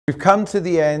We've come to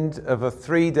the end of a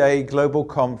three-day global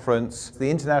conference, the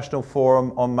International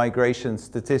Forum on Migration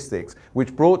Statistics,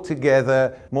 which brought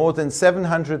together more than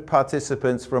 700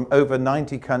 participants from over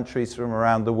 90 countries from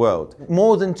around the world.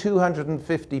 More than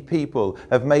 250 people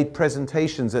have made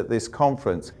presentations at this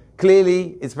conference.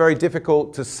 Clearly, it's very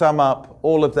difficult to sum up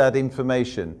all of that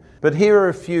information, but here are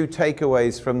a few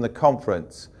takeaways from the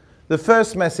conference. The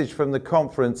first message from the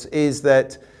conference is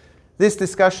that this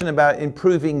discussion about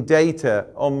improving data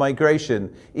on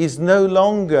migration is no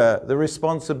longer the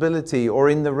responsibility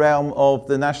or in the realm of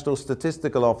the national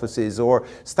statistical offices or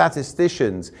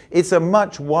statisticians. It's a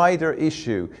much wider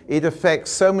issue. It affects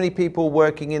so many people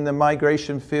working in the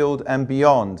migration field and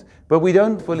beyond. But we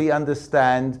don't fully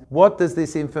understand what does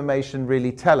this information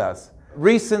really tell us.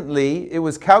 Recently, it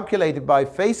was calculated by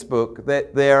Facebook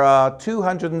that there are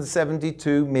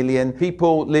 272 million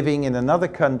people living in another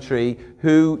country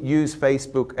who use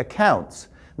Facebook accounts.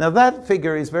 Now that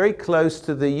figure is very close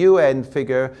to the UN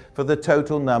figure for the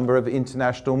total number of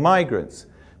international migrants.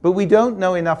 But we don't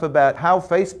know enough about how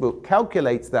Facebook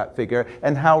calculates that figure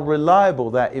and how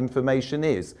reliable that information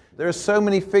is. There are so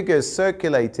many figures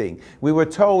circulating. We were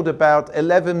told about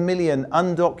 11 million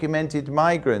undocumented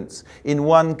migrants in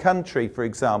one country, for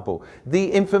example.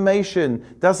 The information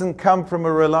doesn't come from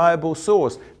a reliable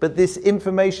source, but this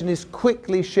information is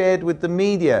quickly shared with the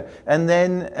media and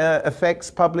then affects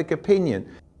public opinion.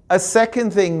 A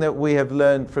second thing that we have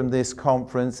learned from this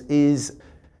conference is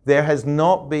there has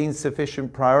not been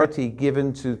sufficient priority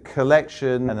given to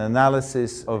collection and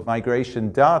analysis of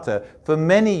migration data for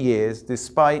many years,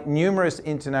 despite numerous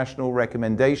international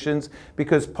recommendations,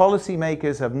 because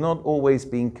policymakers have not always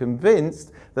been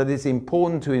convinced that it's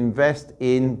important to invest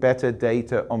in better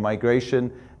data on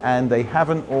migration, and they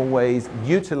haven't always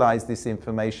utilized this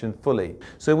information fully.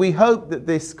 So we hope that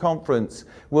this conference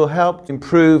will help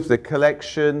improve the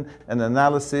collection and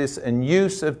analysis and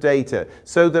use of data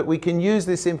so that we can use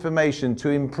this information to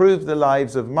improve the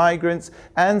lives of migrants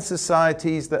and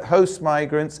societies that host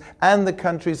migrants and the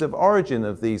countries of origin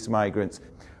of these migrants.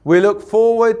 We look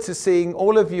forward to seeing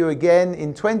all of you again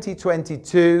in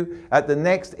 2022 at the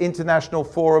next International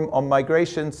Forum on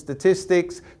Migration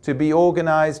Statistics to be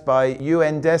organized by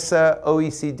UNDESA,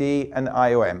 OECD and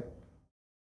IOM.